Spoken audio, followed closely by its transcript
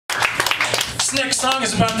This next song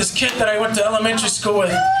is about this kid that I went to elementary school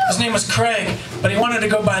with. His name was Craig, but he wanted to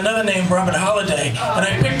go by another name, Robert Holiday. And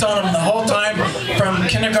I picked on him the whole time from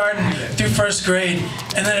kindergarten through first grade.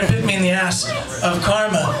 And then it bit me in the ass of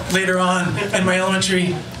karma later on in my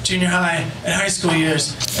elementary, junior high, and high school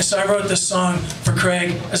years. And so I wrote this song for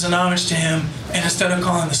Craig as an homage to him. And instead of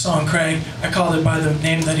calling the song Craig, I called it by the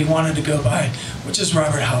name that he wanted to go by, which is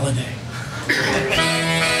Robert Holiday.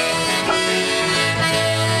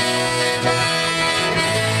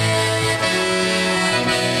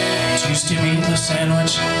 Tuesday meatless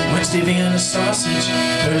sandwich, Wednesday Vienna sausage,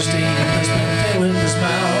 Thursday he plays ping with his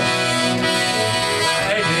mouth.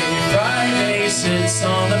 Friday sits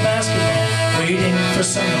on the basketball, waiting for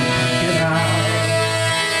someone to get out.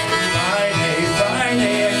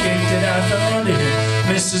 Friday I kicked it out from under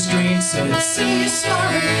him. Mrs. Green said, "Say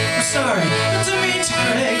sorry, I'm sorry, not to mean to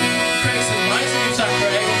Craig." Craig said, "My name's not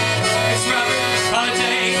Craig, it's Robert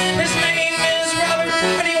Holiday. His name is Robert,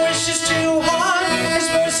 and he wishes too hard. His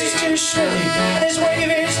voice is too shrilly, and his wave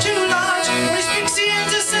is too large. When he speaks, he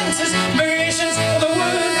enters sentences, variations of the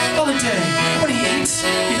word holiday. When he eats,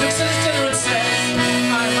 he looks at his dinner and says,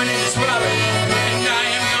 "Hi, my name is Robert, and I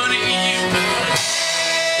am gonna eat you.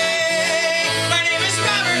 My name is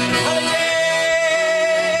Robert Holiday."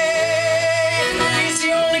 He's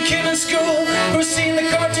the only kid in school who's seen the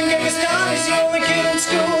cartoon Genghis Khan. He's the only kid in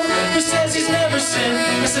school who says he's never sinned.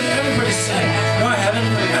 I said, "Everybody said, no, I haven't.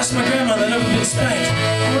 Ask my grandmother, never been spanked."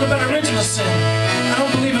 What about original sin? I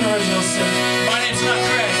don't believe in original sin. My name's not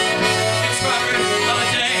Craig, it's Robert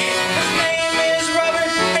Holiday. His name is Robert,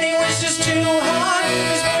 and he wishes too hard.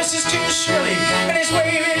 His voice is too shrilly, and his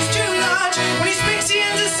wave is too large. When he speaks, he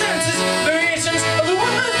ends his sentences, variations of the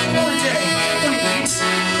word holiday. When he eats,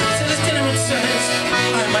 he looks at his dinner and says,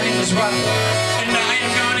 "Hi, my name is Robert, and I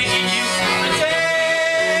am gonna eat you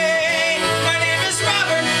today. My name is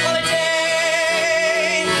Robert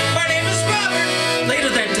Holiday. My name is Robert." Later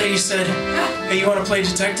that day he said, "Hey, you want to play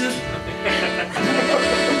detective?"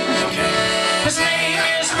 Okay. His name